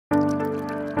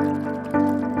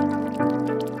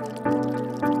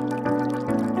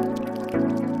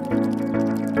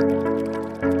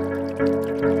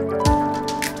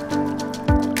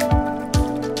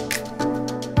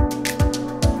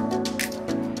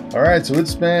All right, so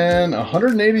it's been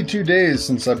 182 days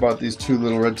since I bought these two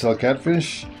little red-tailed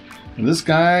catfish. And this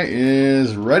guy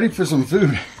is ready for some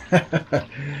food.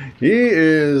 He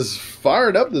is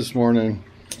fired up this morning.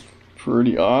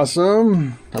 Pretty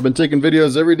awesome. I've been taking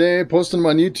videos every day, posting them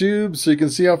on YouTube so you can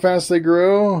see how fast they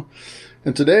grow.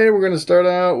 And today we're going to start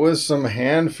out with some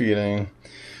hand feeding.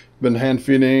 Been hand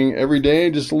feeding every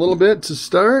day, just a little bit to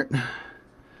start.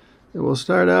 And we'll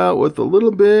start out with a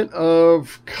little bit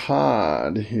of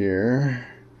cod here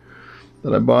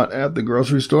that I bought at the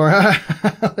grocery store.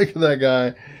 Look at that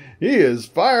guy. He is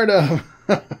fired up.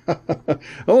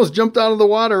 Almost jumped out of the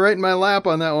water right in my lap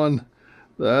on that one.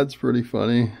 That's pretty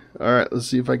funny. All right, let's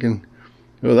see if I can.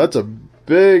 Oh, that's a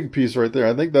big piece right there.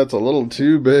 I think that's a little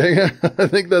too big. I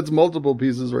think that's multiple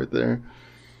pieces right there.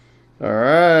 All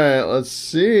right, let's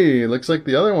see. Looks like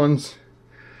the other one's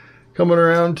coming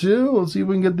around too. Let's see if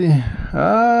we can get the...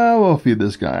 we'll feed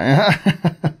this guy.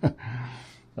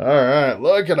 All right,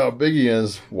 look at how big he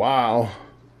is. Wow.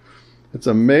 It's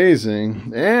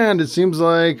amazing. And it seems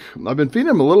like I've been feeding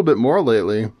him a little bit more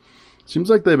lately. Seems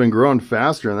like they've been growing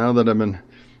faster now that I've been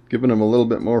giving them a little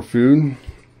bit more food.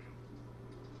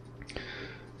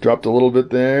 Dropped a little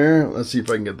bit there. Let's see if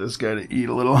I can get this guy to eat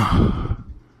a little.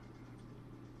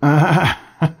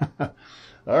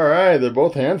 All right, they're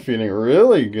both hand feeding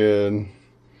really good.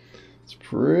 It's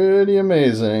pretty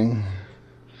amazing.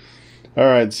 All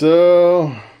right,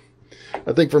 so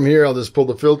I think from here I'll just pull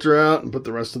the filter out and put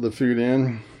the rest of the food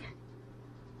in.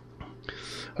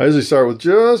 I usually start with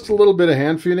just a little bit of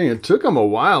hand feeding. It took them a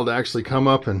while to actually come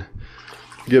up and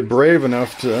get brave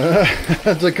enough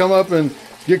to to come up and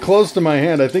get close to my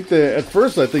hand. I think at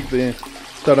first they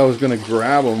thought I was going to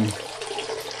grab them,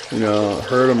 you know,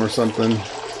 hurt them or something.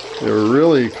 They were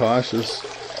really cautious.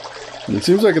 And it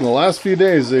seems like in the last few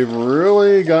days they've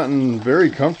really gotten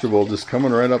very comfortable just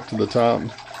coming right up to the top.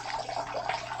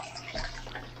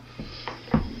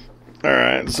 All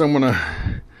right, so I'm going to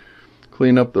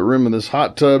clean up the rim of this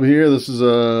hot tub here. This is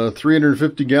a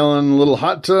 350-gallon little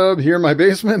hot tub here in my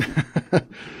basement.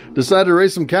 Decided to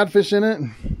raise some catfish in it.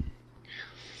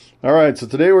 All right, so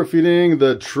today we're feeding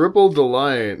the Triple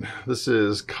Delight. This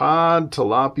is cod,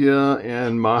 tilapia,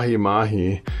 and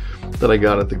mahi-mahi that I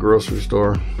got at the grocery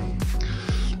store.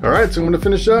 All right, so I'm going to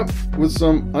finish up with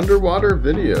some underwater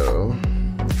video.